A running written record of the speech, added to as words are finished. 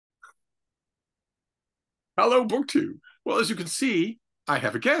Hello, BookTube. Well, as you can see, I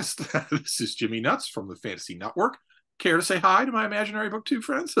have a guest. This is Jimmy Nuts from the Fantasy Nuttwork. Care to say hi to my imaginary BookTube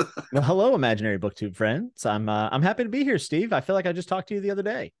friends? Well, hello, imaginary booktube friends. I'm happy to be here, Steve. I feel like I just talked to you the other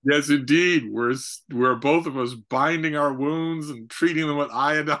day. Yes, indeed. We're both of us binding our wounds and treating them with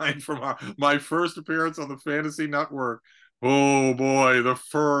iodine from my first appearance on the Fantasy Network. Oh boy, the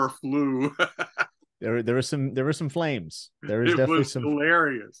fur flew. There were some flames. There was It definitely was some.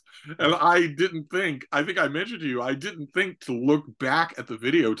 hilarious. And I think I mentioned to you, I didn't think to look back at the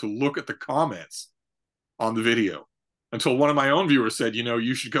video to look at the comments on the video until one of my own viewers said,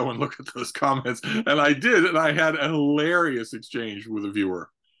 you should go and look at those comments. And I did. And I had a hilarious exchange with a viewer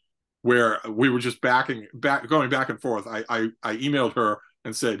where we were just going back and forth. I emailed her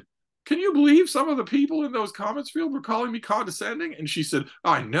and said, can you believe some of the people in those comments field were calling me condescending? And she said,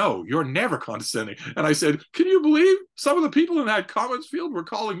 I know, you're never condescending. And I said, can you believe some of the people in that comments field were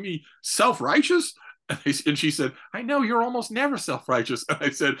calling me self-righteous? And she said, I know, you're almost never self-righteous. And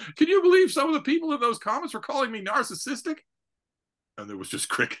I said, can you believe some of the people in those comments were calling me narcissistic? And there was just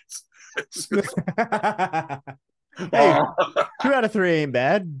crickets. Hey, Oh. 2 out of 3 ain't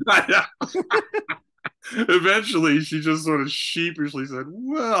bad. Eventually, she just sort of sheepishly said,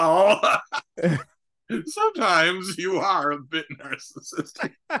 well, sometimes you are a bit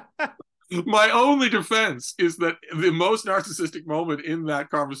narcissistic. My only defense is that the most narcissistic moment in that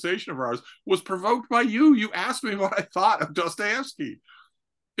conversation of ours was provoked by you. You asked me what I thought of Dostoevsky.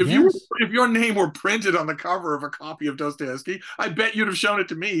 Yes. If your name were printed on the cover of a copy of Dostoevsky, I bet you'd have shown it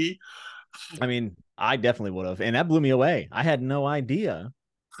to me. I mean, I definitely would have. And that blew me away. I had no idea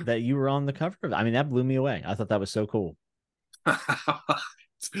that you were on the cover of it. I mean, that blew me away. I thought that was so cool.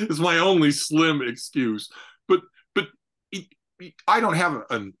 It's my only slim excuse. But I don't have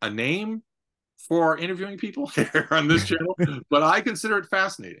a name for interviewing people here on this channel, but I consider it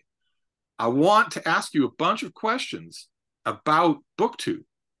fascinating. I want to ask you a bunch of questions about BookTube,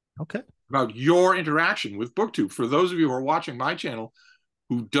 Okay. about your interaction with BookTube. For those of you who are watching my channel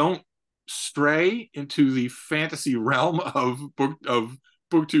who don't stray into the fantasy realm of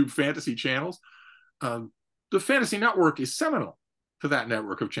BookTube fantasy channels, the Fantasy Network is seminal to that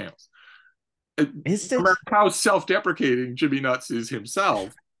network of channels. Is No it? matter how self-deprecating Jimmy Nuts is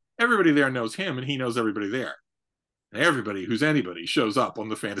himself, everybody there knows him, and he knows everybody there. And everybody who's anybody shows up on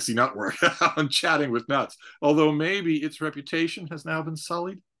the Fantasy Network on Chatting with Nuts. Although maybe its reputation has now been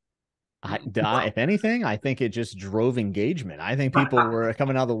sullied. If anything, I think it just drove engagement. I think people were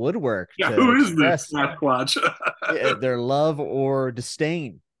coming out of the woodwork Yeah, to who is this express Sasquatch? their love or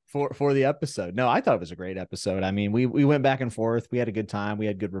disdain for the episode. No, I thought it was a great episode. I mean, we went back and forth. We had a good time. We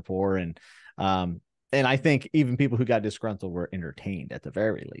had good rapport, um and I think even people who got disgruntled were entertained at the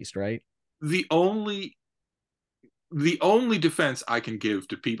very least, right? the only the only defense I can give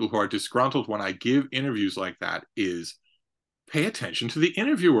to people who are disgruntled when I give interviews like that is pay attention to the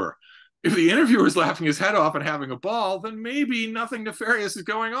interviewer. If the interviewer is laughing his head off and having a ball, then maybe nothing nefarious is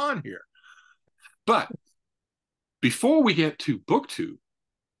going on here. But before we get to BookTube,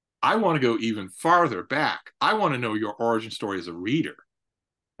 I want to go even farther back. I want to know your origin story as a reader.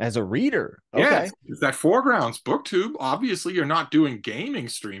 As a reader, Yes, okay. it's that foregrounds BookTube. Obviously, you're not doing gaming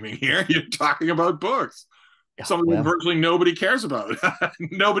streaming here. You're talking about books. Yeah, Something that well, virtually nobody cares about.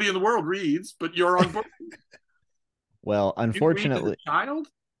 Nobody in the world reads, but you're on book. well, You read as a unfortunately, child?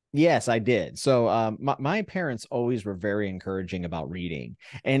 yes, I did. So, my parents always were very encouraging about reading.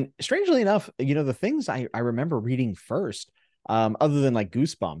 And strangely enough, the things I remember reading first, other than like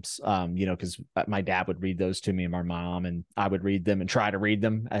Goosebumps, because my dad would read those to me and my mom, and I would read them and try to read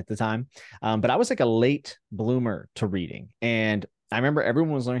them at the time. But I was like a late bloomer to reading. And I remember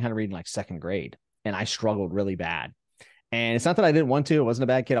everyone was learning how to read in like second grade, and I struggled really bad. And it's not that I didn't want to, I wasn't a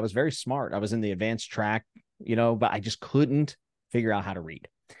bad kid. I was very smart. I was in the advanced track, but I just couldn't figure out how to read.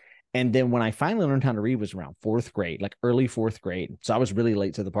 And then when I finally learned how to read was around fourth grade, like early fourth grade. So I was really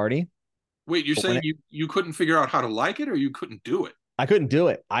late to the party. Wait, you're But when saying you couldn't figure out how to like it, or you couldn't do it? I couldn't do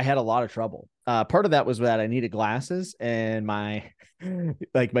it, I had a lot of trouble. Part of that was that I needed glasses, and my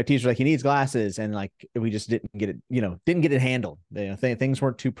like my teacher was like, he needs glasses, and like we just didn't get it, didn't get it handled. Things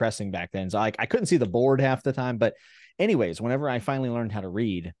weren't too pressing back then, so I couldn't see the board half the time. But anyways, whenever I finally learned how to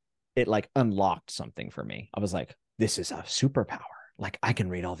read, it like unlocked something for me. I was like, this is a superpower. Like I can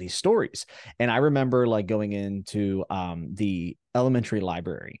read all these stories. And I remember like going into the elementary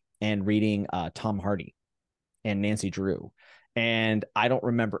library and reading Tom Hardy and Nancy Drew. And I don't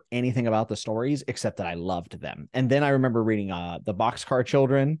remember anything about the stories except that I loved them. And then I remember reading the Boxcar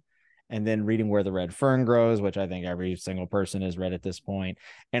Children, and then reading Where the Red Fern Grows, which I think every single person has read at this point.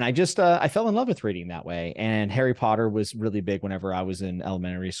 And I just I fell in love with reading that way. And Harry Potter was really big whenever I was in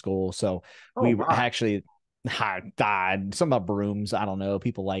elementary school. So Oh we my! actually God, something about brooms. I don't know.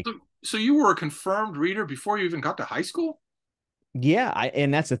 People like, So you were a confirmed reader before you even got to high school? yeah,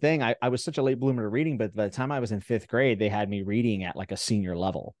 and that's the thing. I was such a late bloomer to reading, but by the time I was in fifth grade, they had me reading at like a senior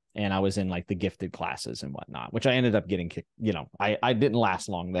level, and I was in like the gifted classes and whatnot, which I ended up getting kicked. I didn't last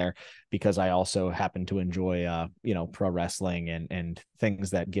long there because I also happened to enjoy pro wrestling and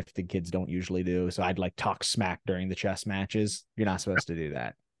things that gifted kids don't usually do. So I'd like talk smack during the chess matches. You're not supposed to do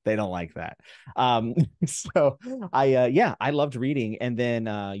that. They don't like that. Um, so I loved reading. And then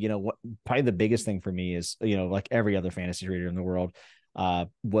what probably the biggest thing for me is, like every other fantasy reader in the world,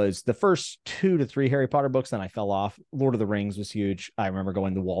 was the first 2 to 3 Harry Potter books. Then I fell off. Lord of the Rings was huge. I remember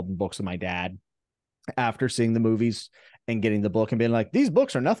going to Walden Books with my dad after seeing the movies and getting the book and being like, these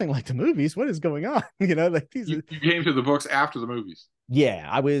books are nothing like the movies. What is going on? Like these. You came to the books after the movies. Yeah,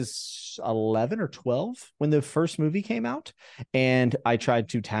 I was 11 or 12 when the first movie came out, and I tried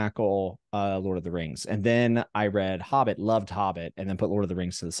to tackle Lord of the Rings. And then I read Hobbit, loved Hobbit, and then put Lord of the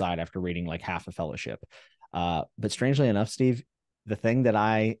Rings to the side after reading like half a Fellowship. But strangely enough, Steve, the thing that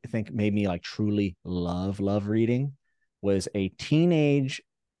I think made me like truly love reading was a teenage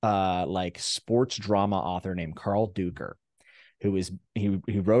like sports drama author named Carl Duker,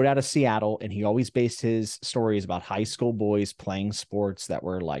 he wrote out of Seattle, and he always based his stories about high school boys playing sports that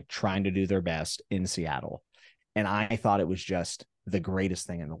were like trying to do their best in Seattle. And I thought it was just the greatest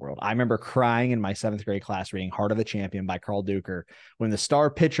thing in the world. I remember crying in my 7th grade class reading Heart of a Champion by Carl Duker when the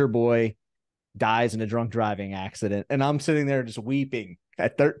star pitcher boy dies in a drunk driving accident. And I'm sitting there just weeping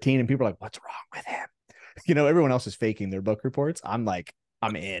at 13, and people are like, what's wrong with him? Everyone else is faking their book reports. I'm like,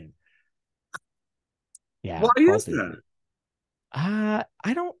 I'm in. Yeah, Why Carl is Duker. that?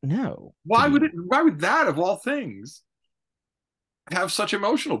 I don't know. Why would that of all things have such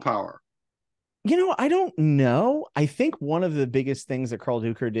emotional power? I don't know. I think one of the biggest things that Carl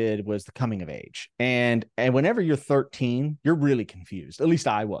Duker did was the coming of age. And whenever you're 13, you're really confused. At least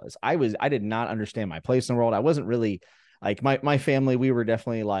I was. I did not understand my place in the world. I wasn't really like my family, we were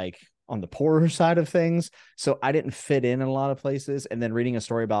definitely like on the poorer side of things. So I didn't fit in a lot of places. And then reading a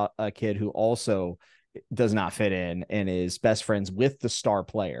story about a kid who also does not fit in and is best friends with the star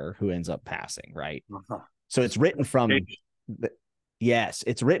player who ends up passing, right? Uh-huh. So it's written from yes,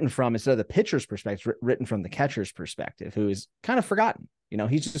 it's written from, instead of the pitcher's perspective, written from the catcher's perspective, who is kind of forgotten.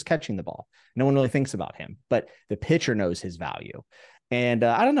 He's just catching the ball. No one really thinks about him, but the pitcher knows his value. And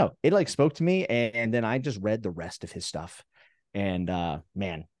I don't know, it like spoke to me. And then I just read the rest of his stuff. And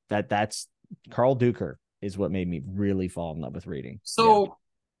man, that's Carl Duker is what made me really fall in love with reading. Yeah.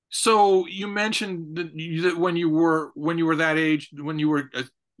 So you mentioned that when you were that age, when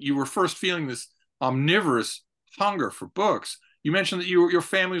you were first feeling this omnivorous hunger for books. You mentioned that your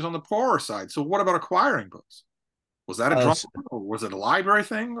family was on the poorer side. So what about acquiring books? Was that a Uh, drama, or was it a library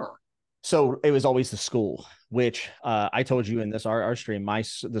thing? Or So it was always the school, which I told you in this our stream.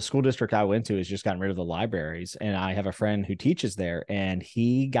 The school district I went to has just gotten rid of the libraries, and I have a friend who teaches there, and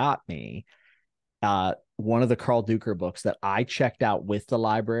he got me one of the Carl Duker books that I checked out with the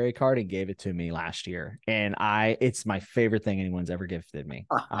library card and gave it to me last year, and it's my favorite thing anyone's ever gifted me.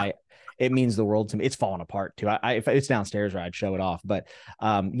 It means the world to me. It's falling apart too. If it's downstairs, or I'd show it off. But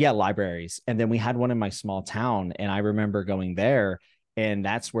yeah, libraries, and then we had one in my small town, and I remember going there. And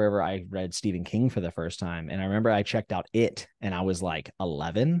that's wherever I read Stephen King for the first time. And I remember I checked out It, and I was like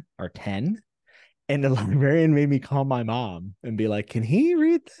 11 or 10. And the librarian made me call my mom and be like, can he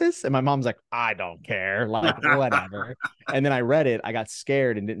read this? And my mom's like, I don't care. Like, whatever. And then I read it. I got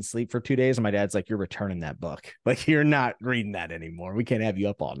scared and didn't sleep for 2 days. And my dad's like, you're returning that book. Like, you're not reading that anymore. We can't have you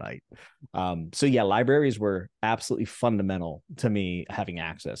up all night. So yeah, libraries were absolutely fundamental to me having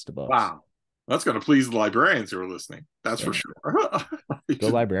access to books. wow, that's going to please the librarians who are listening. That's for Yeah. sure. Go It's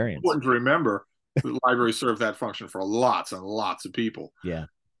librarians. important to remember that libraries serve that function for lots and lots of people. Yeah.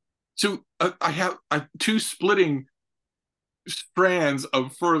 So I have two splitting strands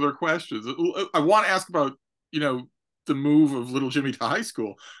of further questions. I want to ask about the move of little Jimmy to high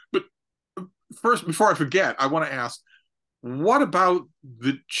school, but first, before I forget, I want to ask, what about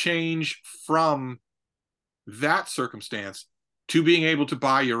the change from that circumstance to being able to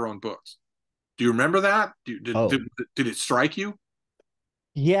buy your own books? Do you remember that? Oh, Did it strike you?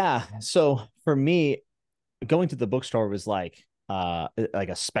 yeah. So for me, going to the bookstore was like a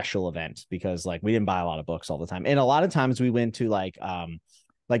special event because like we didn't buy a lot of books all the time. And a lot of times we went to like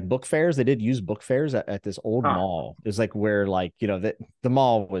book fairs. They did use book fairs at this old Huh. mall. It was like where like, the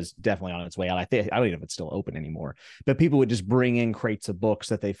mall was definitely on its way out. I don't even know if it's still open anymore, but people would just bring in crates of books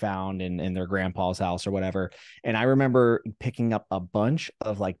that they found in their grandpa's house or whatever. And I remember picking up a bunch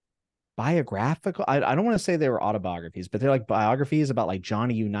of like biographical, I don't want to say they were autobiographies, but they're like biographies about like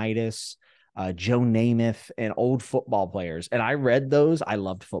Johnny Unitas, Joe Namath, and old football players. And I read those. I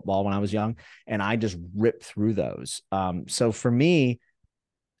loved football when I was young, and I just ripped through those. So for me,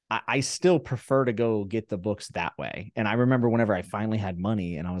 I still prefer to go get the books that way. And I remember whenever I finally had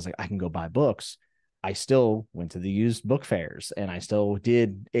money and I was like, I can go buy books, I still went to the used book fairs and I still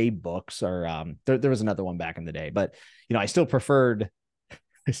did Abe Books, or there was another one back in the day, but I still preferred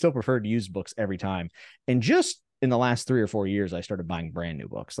used books every time. And just in the last 3 or 4 years, I started buying brand new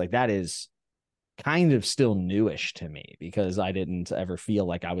books. Like that is kind of still newish to me because I didn't ever feel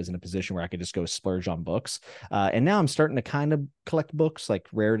like I was in a position where I could just go splurge on books. And now I'm starting to kind of collect books, like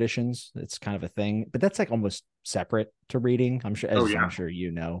rare editions. It's kind of a thing, but that's like almost separate to reading. I'm sure, Oh as yeah, I'm sure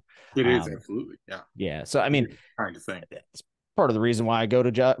you know. it is Um, absolutely. Yeah, yeah. So I mean, kind of thing. it's part of the reason why I go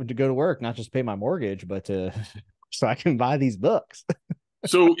to work, not just to pay my mortgage, but to so I can buy these books.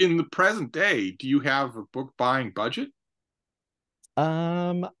 So in the present day, do you have a book buying budget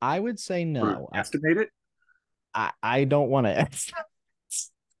I would say or no. estimate it? I don't want to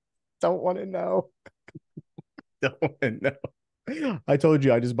don't want to know. Don't want to know. I told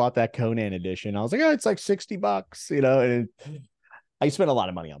you I just bought that Conan edition. I was like, oh, it's like $60, and I spent a lot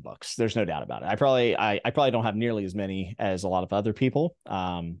of money on books. There's no doubt about it. I probably don't have nearly as many as a lot of other people.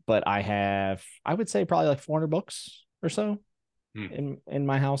 But I would say probably like 400 books or so Hmm. in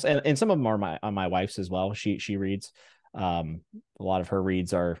my house. And some of them are on my wife's as well. She reads. A lot of her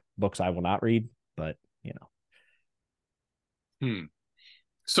reads are books I will not read, but you know. Hmm.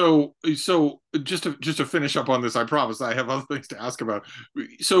 So just to finish up on this, I promise I have other things to ask about.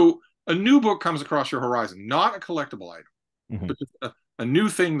 So a new book comes across your horizon, not a collectible item, Mhm. but just a new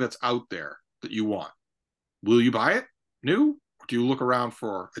thing that's out there that you want. Will you buy it new, or do you look around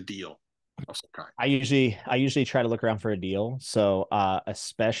for a deal of some kind? I usually try to look around for a deal. So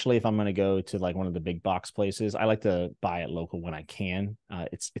especially if I'm going to go to like one of the big box places, I like to buy it local when I can.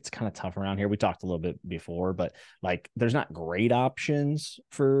 It's kind of tough around here. We talked a little bit before, but like there's not great options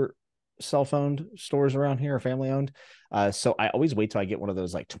for cell phone stores around here or family owned. So I always wait till I get one of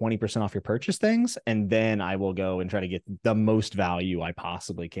those like 20% off your purchase things, and then I will go and try to get the most value I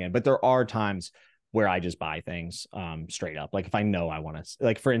possibly can. But there are times where I just buy things straight up. Like if I know I want to,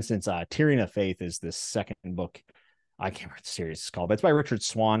 like for instance, Tyrion of Faith is this second book. I can't remember what the series is called, but it's by Richard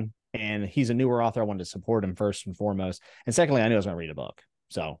Swan, and he's a newer author. I wanted to support him first and foremost, and secondly, I knew I was going to read a book,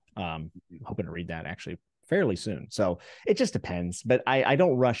 so I'm hoping to read that actually fairly soon. So it just depends, but I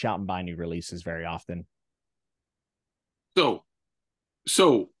don't rush out and buy new releases very often.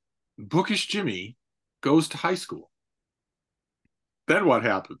 So bookish Jimmy goes to high school. Then what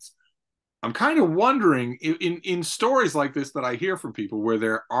happens? I'm kind of wondering in stories like this that I hear from people where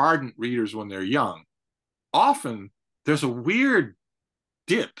they're ardent readers when they're young, often there's a weird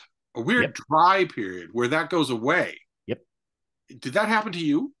dip, a weird Yep. dry period where that goes away. Yep. Did that happen to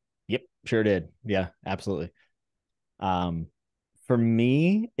you? Yep. Sure did. Yeah, absolutely. Um, for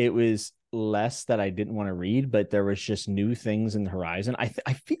me, it was less that I didn't want to read, but there was just new things in the horizon. I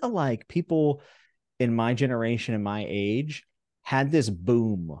feel like people in my generation and my age had this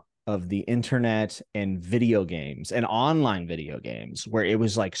boom of the internet and video games and online video games where it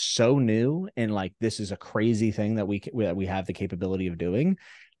was like so new and like this is a crazy thing that we have the capability of doing,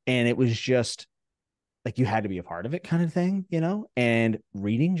 and it was just like you had to be a part of it kind of thing, and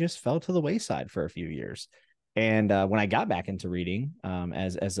reading just fell to the wayside for a few years. And when I got back into reading,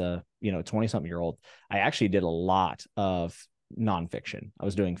 as a 20-something-year-old, I actually did a lot of nonfiction. I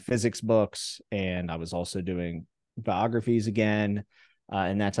was doing physics books, and I was also doing biographies again,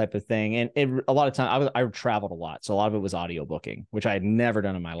 and that type of thing. And a lot of time I traveled a lot, so a lot of it was audiobooking, which I had never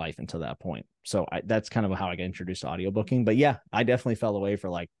done in my life until that point. So that's kind of how I got introduced to audiobooking. But yeah, I definitely fell away for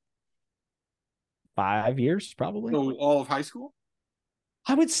like 5 years, probably. So all of high school?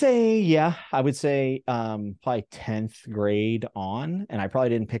 I would say, yeah, I would say probably 10th grade on. And I probably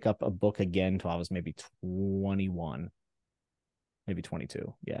didn't pick up a book again until I was maybe 21, maybe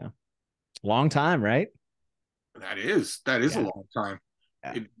 22. Yeah. Long time, right? That is a Yeah. long time.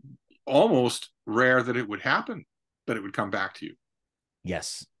 Yeah. It almost rare that it would happen, that it would come back to you.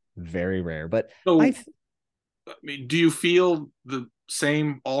 Yes. Very rare. But I, So, th- I mean, do you feel the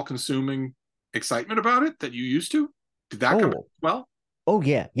same all-consuming excitement about it that you used to? Did that come back oh, as well? oh,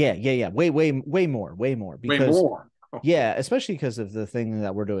 yeah. Yeah. Yeah. Yeah. Way more Way because, more. Oh, yeah, especially because of the thing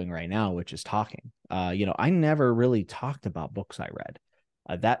that we're doing right now, which is talking. I never really talked about books I read.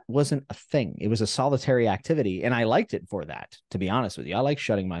 That wasn't a thing. It was a solitary activity, and I liked it for that. To be honest with you, I like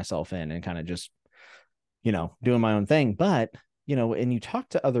shutting myself in and kind of just, doing my own thing. But and you talk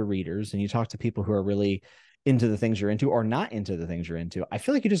to other readers, and you talk to people who are really into the things you're into or not into the things you're into. I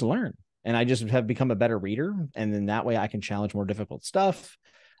feel like you just learn, and I just have become a better reader, and then that way I can challenge more difficult stuff.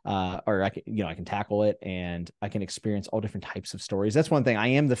 or I can tackle it, and I can experience all different types of stories. That's one thing. I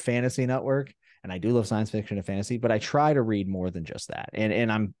am the Fantasy Nuttwork, and I do love science fiction and fantasy, but I try to read more than just that.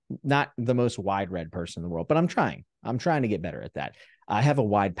 And I'm not the most wide read person in the world, but I'm trying. I'm trying to get better at that. I have a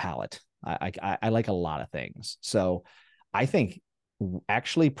wide palette. I like a lot of things. So I think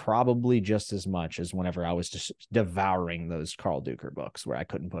actually probably just as much as whenever I was just devouring those Carl Duker books where I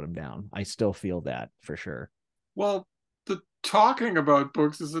couldn't put them down. I still feel that for sure. Well, the talking about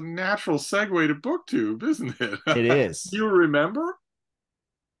books is a natural segue to BookTube, isn't it? It is. You remember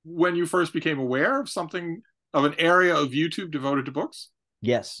when you first became aware of something, of an area of YouTube devoted to books?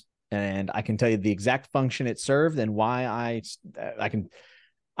 Yes. And I can tell you the exact function it served and why I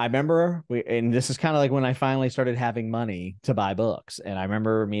remember and this is kind of like when I finally started having money to buy books. And I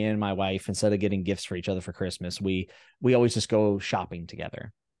remember me and my wife, instead of getting gifts for each other for Christmas, we always just go shopping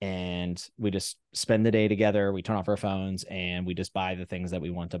together, and we just spend the day together. We turn off our phones and we just buy the things that we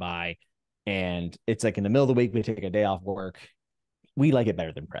want to buy. And it's like in the middle of the week, we take a day off work. We like it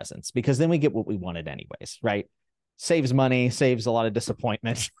better than presents because then we get what we wanted anyways, right? Saves money, saves a lot of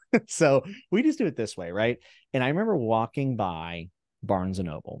disappointment. So we just do it this way, right? And I remember walking by Barnes and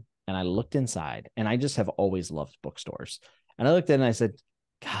Noble, and I looked inside, and I just have always loved bookstores. And I looked at it and I said,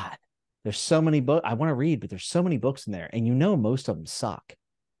 God, there's so many books I want to read, but there's so many books in there. And most of them suck.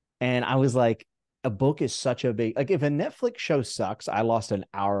 And I was like, a book is such a big, like if a Netflix show sucks, I lost an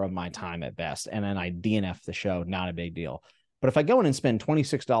hour of my time at best. And then I DNF the show, not a big deal. But if I go in and spend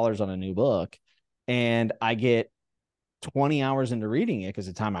 $26 on a new book and I get 20 hours into reading it, because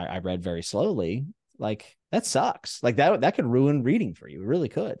the time I read very slowly, like that sucks. Like that could ruin reading for you. It really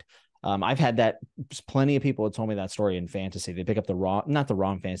could. I've had that. Plenty of people have told me that story in fantasy. They pick up not the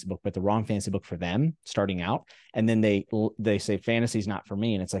wrong fantasy book, but the wrong fantasy book for them starting out. And then they say fantasy's not for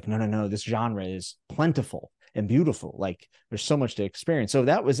me. And it's like, no, this genre is plentiful and beautiful. Like there's so much to experience. So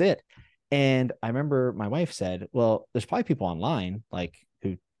that was it. And I remember my wife said, well, there's probably people online like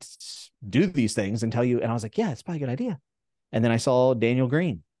who do these things and tell you. And I was like, yeah, it's probably a good idea. And then I saw Daniel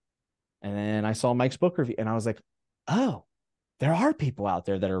Green, and then I saw Mike's book review, and I was like, oh, there are people out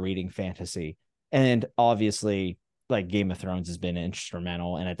there that are reading fantasy. And obviously, like Game of Thrones has been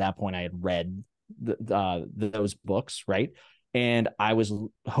instrumental. And at that point, I had read those books, right? And I was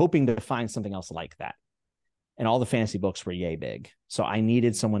hoping to find something else like that. And all the fantasy books were yay big. So I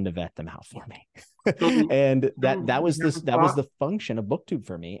needed someone to vet them out for me. And that was the function of BookTube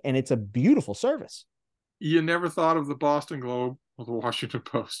for me. And it's a beautiful service. You never thought of the Boston Globe or the Washington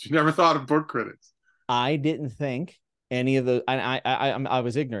Post. You never thought of book critics. I didn't think any of those. I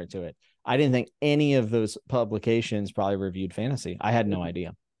was ignorant to it. I didn't think any of those publications probably reviewed fantasy. I had no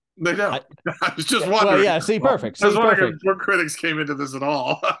idea. They don't. I was just wondering. Well, yeah. See, perfect. I was wondering if book critics came into this at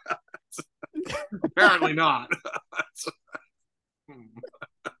all. Apparently not.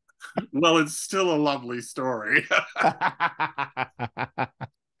 Well, it's still a lovely story.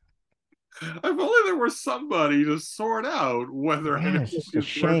 If only there was somebody to sort out whether it's just a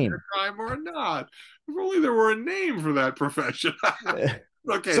shame. worth your time or not. If only there were a name for that profession.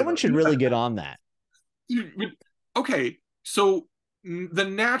 Okay, someone should really get on that. Okay, so the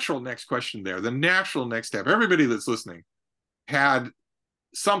natural next question there, the natural next step, everybody that's listening had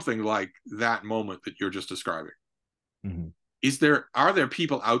something like that moment that you're just describing. Mm-hmm. Are there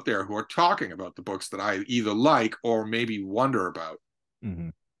people out there who are talking about the books that I either like or maybe wonder about? Mm-hmm.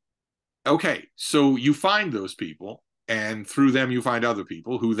 Okay, so you find those people, and through them you find other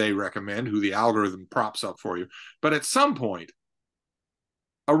people who they recommend, who the algorithm props up for you. But at some point,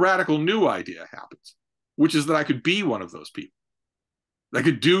 a radical new idea happens, which is that I could be one of those people. I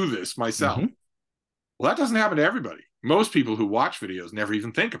could do this myself. Mm-hmm. Well, that doesn't happen to everybody. Most people who watch videos never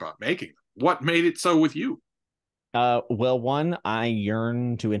even think about making them. What made it so with you? Well, one, I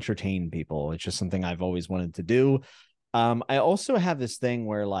yearn to entertain people. It's just something I've always wanted to do. I also have this thing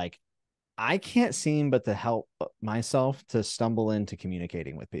where like, I can't seem but to help myself to stumble into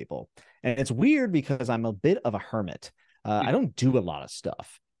communicating with people. And it's weird because I'm a bit of a hermit. I don't do a lot of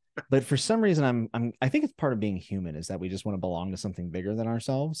stuff, but for some reason I think it's part of being human is that we just want to belong to something bigger than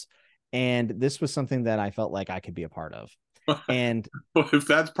ourselves. And this was something that I felt like I could be a part of. And well, if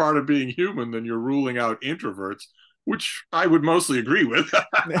that's part of being human, then you're ruling out introverts, which I would mostly agree with.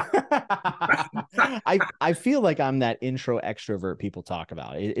 I feel like I'm that intro extrovert people talk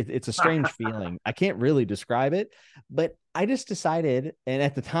about. It's a strange feeling. I can't really describe it, but I just decided, and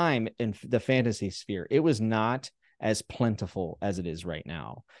at the time in the fantasy sphere, it was not as plentiful as it is right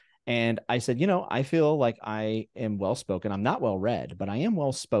now. And I said, I feel like I am well spoken. I'm not well read, but I am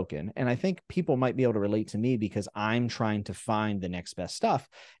well spoken. And I think people might be able to relate to me because I'm trying to find the next best stuff.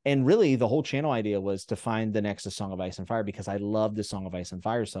 And really, the whole channel idea was to find the next A Song of Ice and Fire because I love the Song of Ice and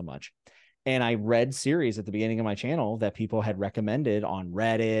Fire so much. And I read series at the beginning of my channel that people had recommended on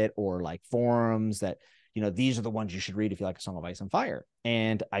Reddit or like forums that, these are the ones you should read if you like A Song of Ice and Fire.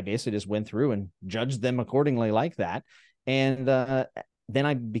 And I basically just went through and judged them accordingly like that. And then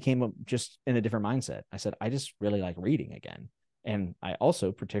I became just in a different mindset. I said, I just really like reading again. And I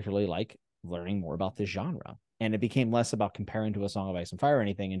also particularly like learning more about this genre. And it became less about comparing to A Song of Ice and Fire or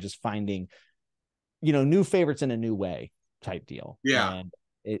anything and just finding, new favorites in a new way type deal. Yeah. And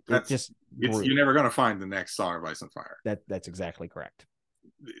it just grew. You're never going to find the next Song of Ice and Fire. That's exactly correct.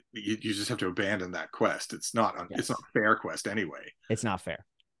 You just have to abandon that quest. It's not a fair quest anyway. It's not fair.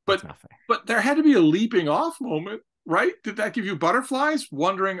 But there had to be a leaping off moment, right? Did that give you butterflies?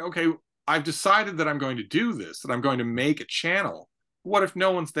 Wondering, okay, I've decided that I'm going to do this, that I'm going to make a channel. What if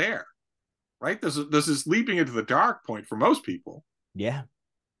no one's there? Right? There's this leaping into the dark point for most people. Yeah.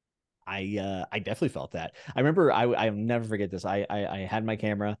 I definitely felt that. I remember I'll never forget this. I had my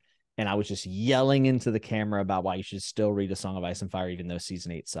camera and I was just yelling into the camera about why you should still read A Song of Ice and Fire, even though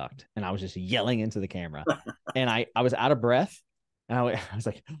season 8 sucked. And I was just yelling into the camera and I was out of breath and I was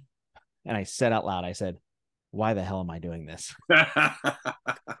like, and I said out loud, I said, why the hell am I doing this? And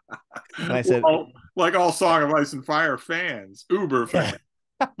I said, like all Song of Ice and Fire fans, Uber fans,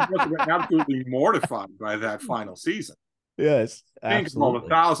 you must have been absolutely mortified by that final season. Yes, think of all the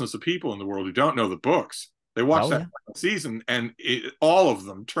thousands of people in the world who don't know the books. They watched that season and all of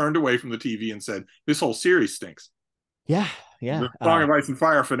them turned away from the TV and said, this whole series stinks. Yeah. The Song of Ice and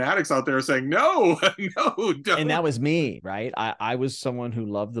Fire fanatics out there are saying, no, don't. And that was me, right? I was someone who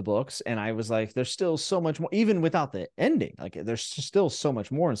loved the books and I was like, there's still so much more, even without the ending. Like there's still so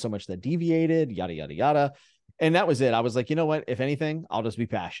much more and so much that deviated, yada, yada, yada. And that was it. I was like, you know what? If anything, I'll just be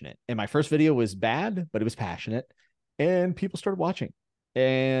passionate. And my first video was bad, but it was passionate. And people started watching.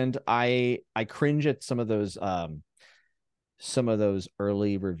 And I cringe at some of those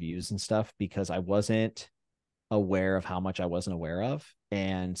early reviews and stuff because I wasn't aware of how much I wasn't aware of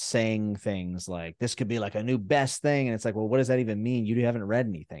and saying things like this could be like a new best thing. And it's like, well, what does that even mean? You haven't read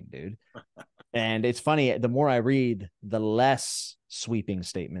anything, dude. And it's funny. The more I read, the less sweeping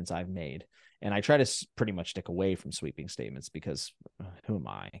statements I've made. And I try to pretty much stick away from sweeping statements because who am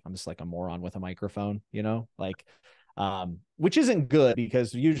I? I'm just like a moron with a microphone, like, which isn't good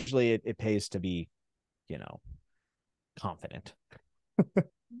because usually it pays to be, confident.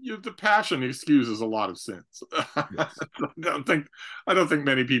 The passion excuses a lot of sins. Yes. I don't think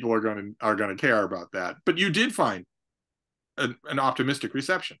many people are going to care about that. But you did find an optimistic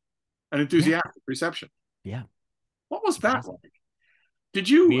reception, an enthusiastic reception. Yeah. What was that like? Did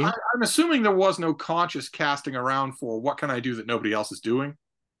you? I'm assuming there was no conscious casting around for what can I do that nobody else is doing.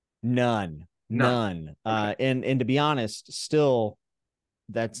 None. Okay. And to be honest, still,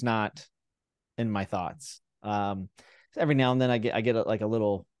 that's not in my thoughts. Every now and then I get a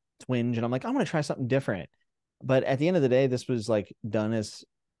little twinge and I'm like, I'm going to try something different. But at the end of the day, this was like done as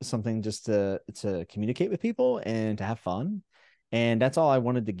something just to communicate with people and to have fun. And that's all I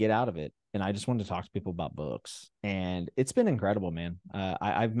wanted to get out of it. And I just wanted to talk to people about books. And it's been incredible, man.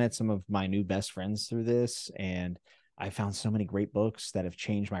 I've met some of my new best friends through this. And I found so many great books that have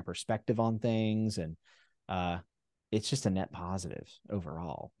changed my perspective on things. And it's just a net positive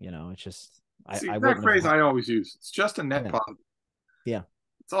overall. It's just... that phrase I always use. It's just a net positive. Yeah.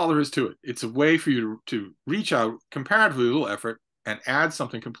 That's all there is to it. It's a way for you to reach out comparatively little effort and add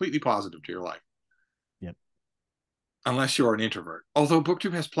something completely positive to your life. Yep. Unless you're an introvert. Although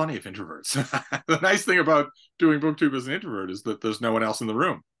BookTube has plenty of introverts. The nice thing about doing BookTube as an introvert is that there's no one else in the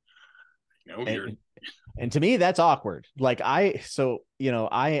room. And to me, that's awkward. Like I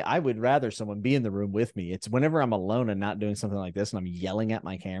would rather someone be in the room with me. It's whenever I'm alone and not doing something like this and I'm yelling at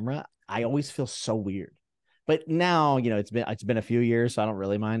my camera, I always feel so weird. But now, it's been a few years, so I don't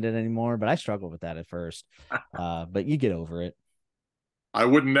really mind it anymore. But I struggled with that at first. But you get over it. I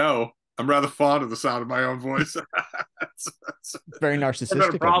wouldn't know. I'm rather fond of the sound of my own voice. It's very narcissistic.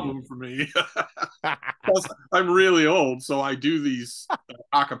 That's a problem for me. Plus, I'm really old, so I do these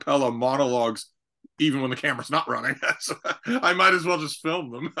a cappella monologues even when the camera's not running. So I might as well just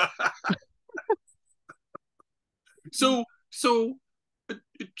film them. So a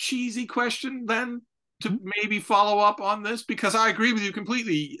cheesy question then to maybe follow up on this, because I agree with you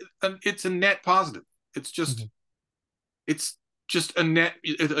completely. It's a net positive. It's just it's just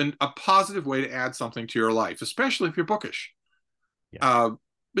a positive way to add something to your life, especially if you're bookish. Yeah.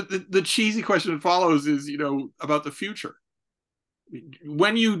 But the cheesy question that follows is, about the future.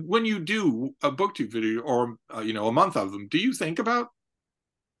 when you do a booktube video, or a month of them, do you think about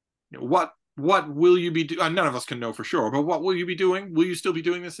what will you be doing? None of us can know for sure, but what will you be doing? Will you still be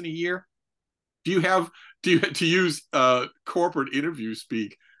doing this in a year? Do you have do you to use corporate interview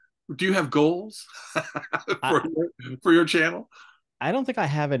speak? Do you have goals I, for your channel? I don't think I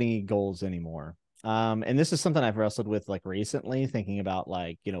have any goals anymore. And this is something I've wrestled with like recently, thinking about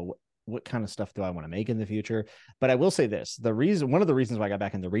like, what kind of stuff do I want to make in the future? But I will say this, one of the reasons why I got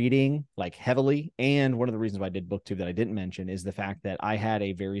back into reading like heavily, and one of the reasons why I did booktube that I didn't mention, is the fact that I had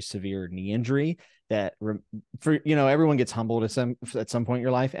a very severe knee injury that everyone gets humbled at some point in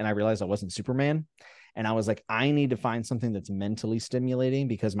your life. And I realized I wasn't Superman. And I was like, I need to find something that's mentally stimulating,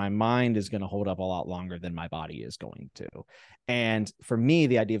 because my mind is going to hold up a lot longer than my body is going to. And for me,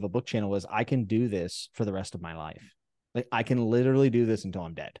 the idea of a book channel was I can do this for the rest of my life. Like I can literally do this until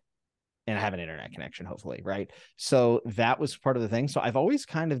I'm dead and I have an internet connection, hopefully. Right. So that was part of the thing. So I've always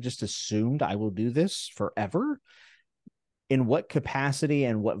kind of just assumed I will do this forever. In what capacity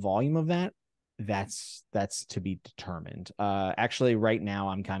and what volume of that, that's to be determined. Actually, right now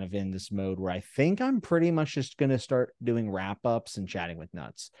I'm kind of in this mode where I think I'm pretty much just going to start doing wrap ups and chatting with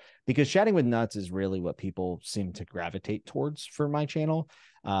nuts, because chatting with nuts is really what people seem to gravitate towards for my channel.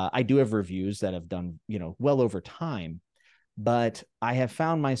 I do have reviews that have done, well over time, but I have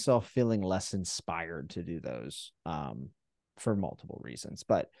found myself feeling less inspired to do those for multiple reasons.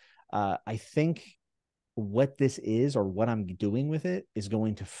 But I think what this is, or what I'm doing with it, is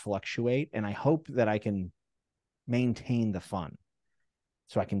going to fluctuate. And I hope that I can maintain the fun.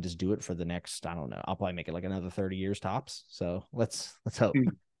 So I can just do it for the next, I don't know, I'll probably make it like another 30 years tops. So let's hope.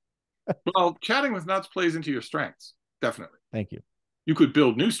 Well, chatting with nuts plays into your strengths, definitely. Thank you. You could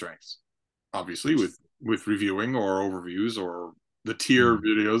build new strengths, obviously, with reviewing or overviews or the tier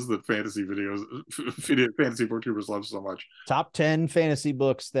videos that fantasy booktubers love so much. Top 10 fantasy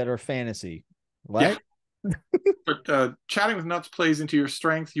books that are fantasy. What? Yeah. But chatting with nuts plays into your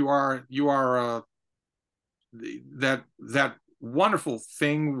strength. You are that wonderful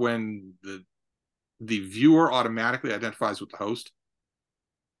thing when the viewer automatically identifies with the host.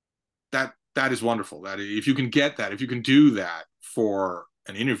 That is wonderful. That if you can get that, if you can do that for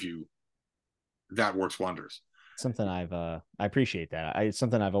an interview, that works wonders. Something I appreciate that. It's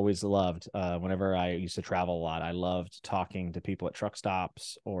something I've always loved. Whenever I used to travel a lot, I loved talking to people at truck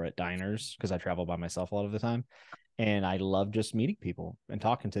stops or at diners, because I travel by myself a lot of the time. And I love just meeting people and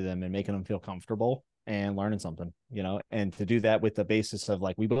talking to them and making them feel comfortable and learning something, and to do that with the basis of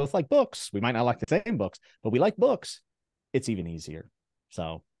like, we both like books. We might not like the same books, but we like books. It's even easier.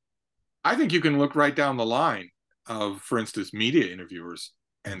 So I think you can look right down the line of, for instance, media interviewers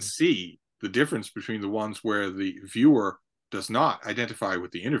and see the difference between the ones where the viewer does not identify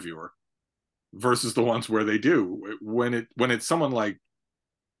with the interviewer versus the ones where they do. When it's someone like,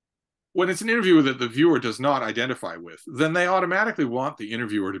 when it's an interviewer that the viewer does not identify with, then they automatically want the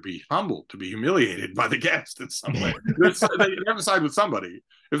interviewer to be humbled, to be humiliated by the guest in some way. They have to side with somebody.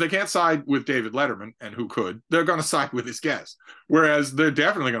 If they can't side with David Letterman, and who could, they're going to side with his guest. Whereas they're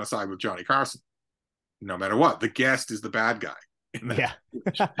definitely going to side with Johnny Carson, no matter what. The guest is the bad guy. Yeah.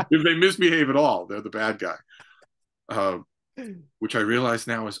 If they misbehave at all, they're the bad guy. Which I realize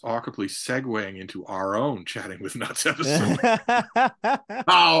now is awkwardly segueing into our own Chatting with Nuts episode.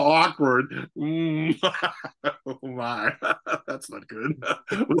 How awkward. Oh my, that's not good.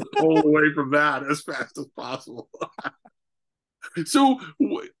 Let's pull away from that as fast as possible. So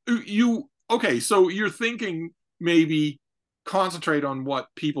so you're thinking maybe concentrate on what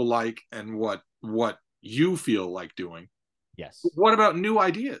people like and what you feel like doing. Yes. What about new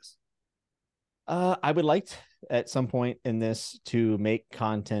ideas? I would like at some point in this to make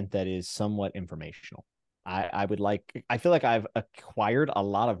content that is somewhat informational. I feel like I've acquired a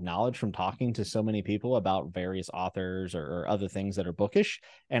lot of knowledge from talking to so many people about various authors or other things that are bookish.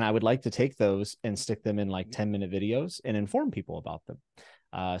 And I would like to take those and stick them in like 10-minute videos and inform people about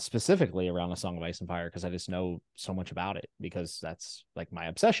them, specifically around A Song of Ice and Fire, because I just know so much about it, because that's like my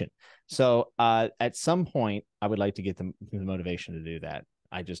obsession. So at some point, I would like to get the motivation to do that.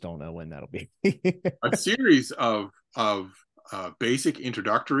 I just don't know when that'll be. A series of basic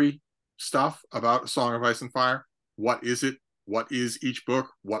introductory stuff about A Song of Ice and Fire. What is it? What is each book?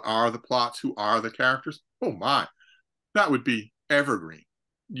 What are the plots? Who are the characters? Oh my, that would be evergreen.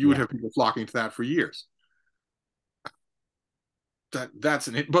 You would have people flocking to that for years. That's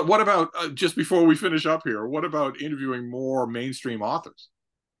an. But what about just before we finish up here? What about interviewing more mainstream authors?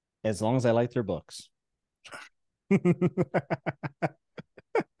 As long as I like their books.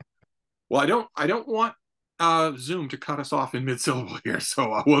 Well, I don't want Zoom to cut us off in mid-syllable here,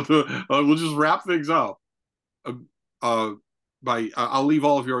 so we'll just wrap things up. I'll leave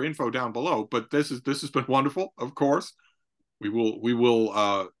all of your info down below. But this has been wonderful. Of course, we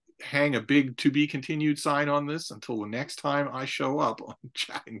will hang a big to be continued sign on this until the next time I show up on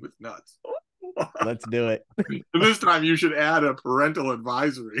Chatting with Nuts. Let's do it. And this time you should add a parental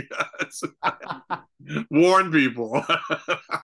advisory. Warn people.